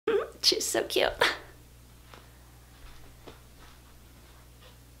She's so cute.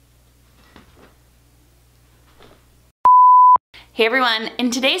 Hey everyone,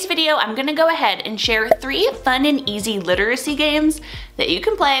 in today's video I'm going to go ahead and share 3 fun and easy literacy games that you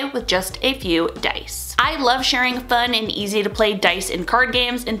can play with just a few dice. I love sharing fun and easy to play dice and card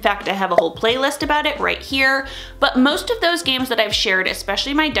games. In fact, I have a whole playlist about it right here, but most of those games that I've shared,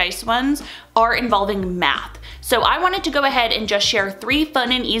 especially my dice ones, are involving math. So I wanted to go ahead and just share 3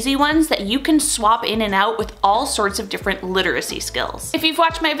 fun and easy ones that you can swap in and out with all sorts of different literacy skills. If you've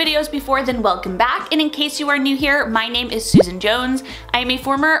watched my videos before, then welcome back. And in case you are new here, my name is Susan Jones. I am a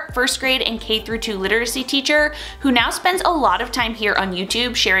former 1st grade and K-2 literacy teacher who now spends a lot of time here on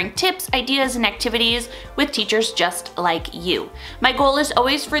YouTube sharing tips, ideas, and activities with teachers just like you. My goal is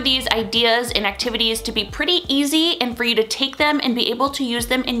always for these ideas and activities to be pretty easy and for you to take them and be able to use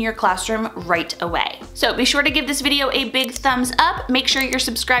them in your classroom right away. So be sure to give this video a big thumbs up, make sure you're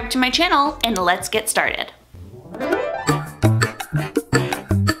subscribed to my channel, and let's get started.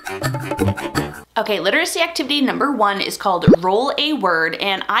 Okay, literacy activity number 1 is called roll a word,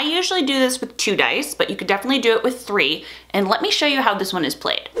 and I usually do this with 2 dice, but you could definitely do it with 3, and let me show you how this one is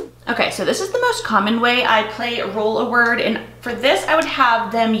played. Okay, so this is the most common way I play roll a word, and for this I would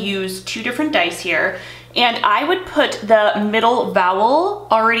have them use 2 different dice here, and I would put the middle vowel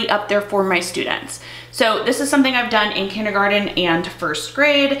already up there for my students. So this is something I've done in kindergarten and 1st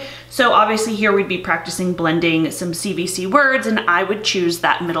grade. So obviously here we'd be practicing blending some CVC words, and I would choose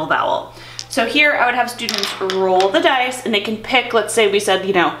that middle vowel. So here I would have students roll the dice and they can pick, let's say we said,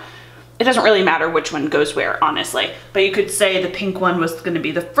 you know, it doesn't really matter which one goes where, honestly, but you could say the pink one was going to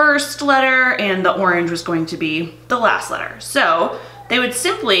be the first letter and the orange was going to be the last letter. So they would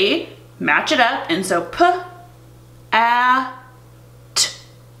simply match it up, and so p, a, t,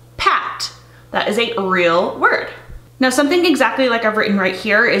 pat. That is a real word. Now something exactly like I've written right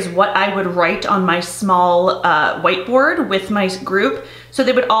here is what I would write on my small whiteboard with my group. So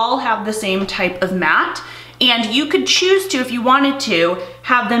they would all have the same type of mat, and you could choose to, if you wanted to,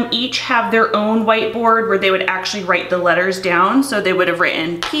 have them each have their own whiteboard where they would actually write the letters down. So they would have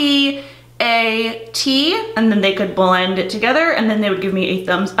written P, A, T, and then they could blend it together, and then they would give me a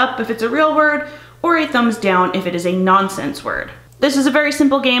thumbs up if it's a real word, or a thumbs down if it is a nonsense word. This is a very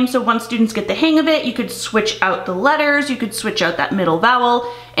simple game, so once students get the hang of it, you could switch out the letters, you could switch out that middle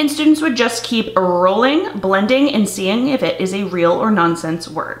vowel, and students would just keep rolling, blending, and seeing if it is a real or nonsense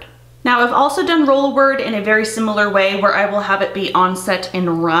word. Now I've also done roll a word in a very similar way where I will have it be onset in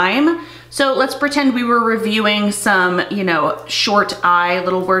rhyme. So let's pretend we were reviewing some, you know, short I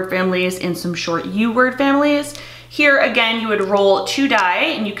little word families and some short U word families. Here again, you would roll 2 die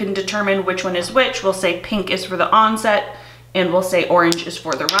and you can determine which one is which. We'll say pink is for the onset, and we'll say orange is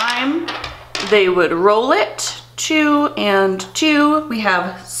for the rhyme. They would roll it, 2 and 2. We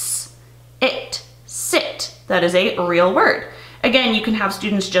have s, it, sit. That is a real word. Again, you can have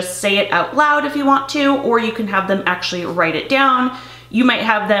students just say it out loud if you want to, or you can have them actually write it down. You might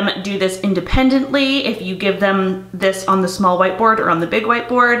have them do this independently. If you give them this on the small whiteboard or on the big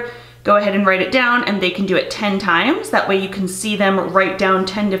whiteboard, go ahead and write it down, and they can do it 10 times. That way you can see them write down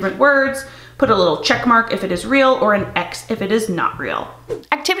 10 different words, put a little check mark if it is real or an X if it is not real.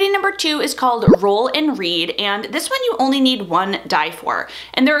 Activity number 2 is called roll and read, and this one you only need 1 die for.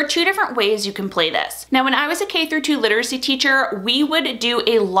 And there are 2 different ways you can play this. Now when I was a K-2 literacy teacher, we would do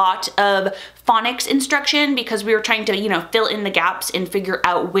a lot of phonics instruction because we were trying to, you know, fill in the gaps and figure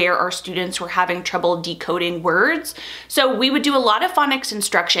out where our students were having trouble decoding words. So we would do a lot of phonics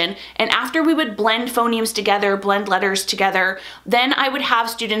instruction, and after we would blend phonemes together, blend letters together, then I would have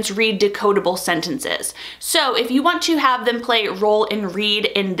students read decodable sentences. So if you want to have them play roll and read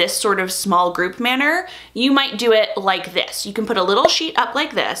in this sort of small group manner, you might do it like this. You can put a little sheet up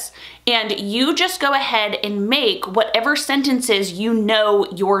like this, and you just go ahead and make whatever sentences you know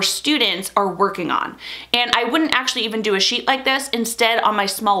your students are working on. And I wouldn't actually even do a sheet like this. Instead, on my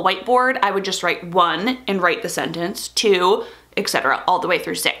small whiteboard, I would just write 1 and write the sentence, 2, etc., all the way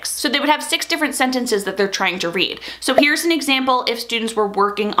through 6. So they would have 6 different sentences that they're trying to read. So here's an example if students were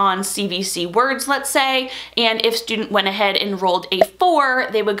working on CVC words, let's say, and if student went ahead and rolled a 4,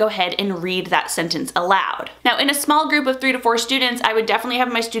 they would go ahead and read that sentence aloud. Now in a small group of 3 to 4 students, I would definitely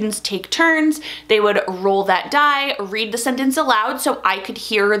have my students take turns. They would roll that die, read the sentence aloud so I could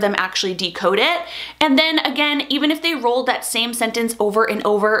hear them actually decode it. And then again, even if they rolled that same sentence over and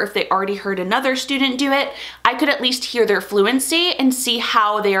over, or if they already heard another student do it, I could at least hear their fluency and see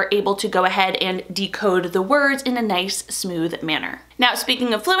how they are able to go ahead and decode the words in a nice, smooth manner. Now,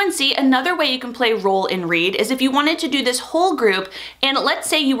 speaking of fluency, another way you can play roll and read is if you wanted to do this whole group, and let's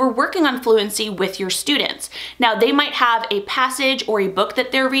say you were working on fluency with your students. Now, they might have a passage or a book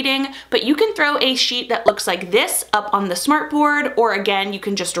that they're reading, but you can throw a sheet that looks like this up on the smartboard, or again, you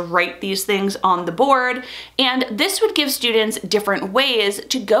can just write these things on the board, and this would give students different ways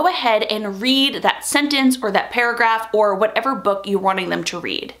to go ahead and read that sentence or that paragraph or whatever book you're wanting them to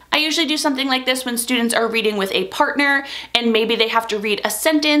read. I usually do something like this when students are reading with a partner and maybe they have to read a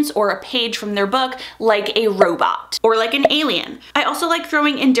sentence or a page from their book like a robot or like an alien. I also like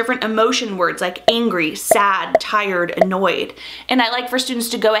throwing in different emotion words like angry, sad, tired, annoyed. And I like for students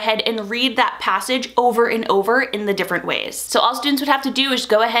to go ahead and read that passage over and over in the different ways. So all students would have to do is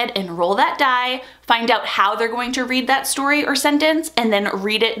go ahead and roll that die, find out how they're going to read that story or sentence, and then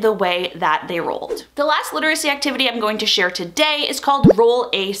read it the way that they rolled. The last literacy activity I'm going to share today is called Roll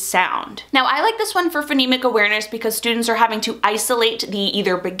a Sound. Now, I like this one for phonemic awareness because students are having to isolate the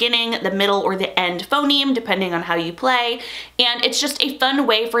either beginning, the middle, or the end phoneme, depending on how you play, and it's just a fun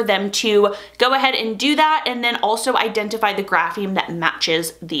way for them to go ahead and do that and then also identify the grapheme that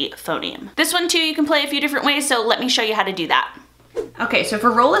matches the phoneme. This one too, you can play a few different ways, so let me show you how to do that. Okay, so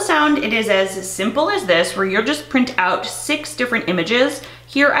for roll a sound, it is as simple as this, where you'll just print out 6 different images.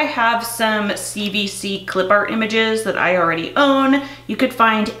 Here I have some CVC clip art images that I already own. You could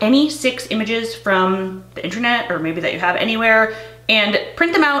find any 6 images from the internet or maybe that you have anywhere and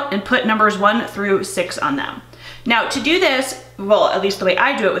print them out and put numbers 1 through 6 on them. Now to do this, well, at least the way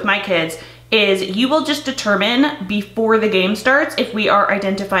I do it with my kids, is you will just determine before the game starts if we are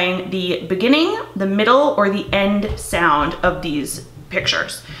identifying the beginning, the middle, or the end sound of these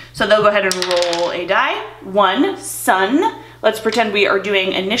pictures. So they'll go ahead and roll a die. 1, sun. Let's pretend we are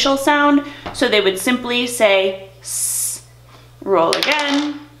doing initial sound. So they would simply say s. Roll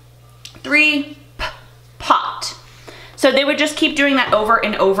again. 3, p, pot. So they would just keep doing that over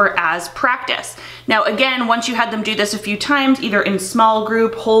and over as practice. Now again, once you had them do this a few times, either in small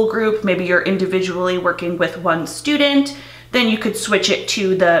group, whole group, maybe you're individually working with one student, then you could switch it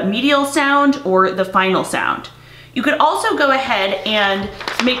to the medial sound or the final sound. You could also go ahead and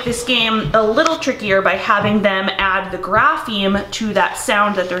make this game a little trickier by having them add the grapheme to that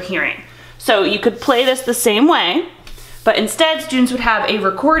sound that they're hearing. So you could play this the same way, but instead students would have a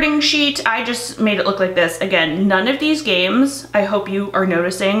recording sheet. I just made it look like this. Again, none of these games, I hope you are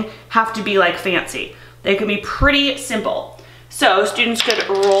noticing, have to be like fancy. They can be pretty simple. So students could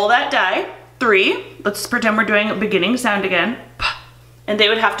roll that die. 3, let's pretend we're doing a beginning sound again. And they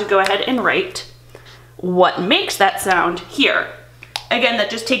would have to go ahead and write what makes that sound here. Again, that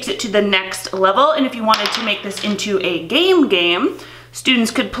just takes it to the next level. And if you wanted to make this into a game, students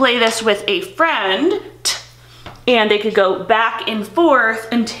could play this with a friend, and they could go back and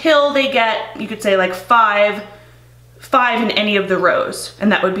forth until they get, you could say like 5 in any of the rows,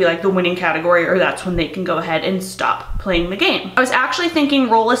 and that would be like the winning category, or that's when they can go ahead and stop playing the game. I was actually thinking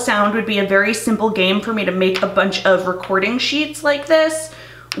roll a sound would be a very simple game for me to make a bunch of recording sheets like this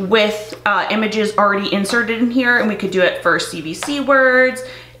with images already inserted in here, and we could do it for CVC words.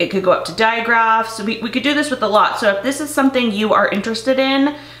 It could go up to digraphs. So we could do this with a lot. So if this is something you are interested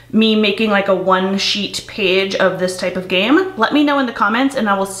in, me making like a 1-sheet page of this type of game, let me know in the comments and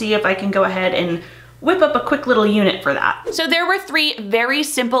I will see if I can go ahead and whip up a quick little unit for that. So there were 3 very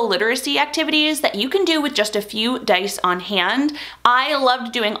simple literacy activities that you can do with just a few dice on hand. I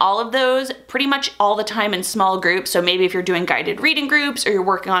loved doing all of those pretty much all the time in small groups. So maybe if you're doing guided reading groups or you're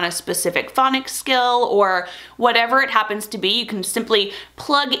working on a specific phonics skill or whatever it happens to be, you can simply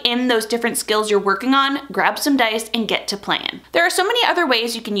plug in those different skills you're working on, grab some dice, and get to playing. There are so many other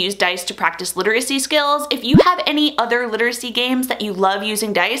ways you can use dice to practice literacy skills. If you have any other literacy games that you love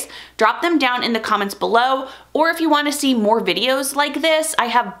using dice, drop them down in the comments below, or if you want to see more videos like this, I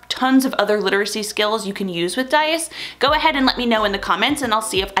have tons of other literacy skills you can use with dice. Go ahead and let me know in the comments and I'll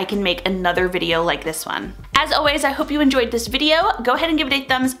see if I can make another video like this one. As always, I hope you enjoyed this video. Go ahead and give it a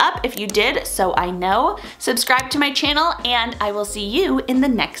thumbs up if you did, so I know. Subscribe to my channel and I will see you in the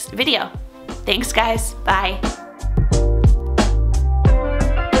next video. Thanks guys, bye.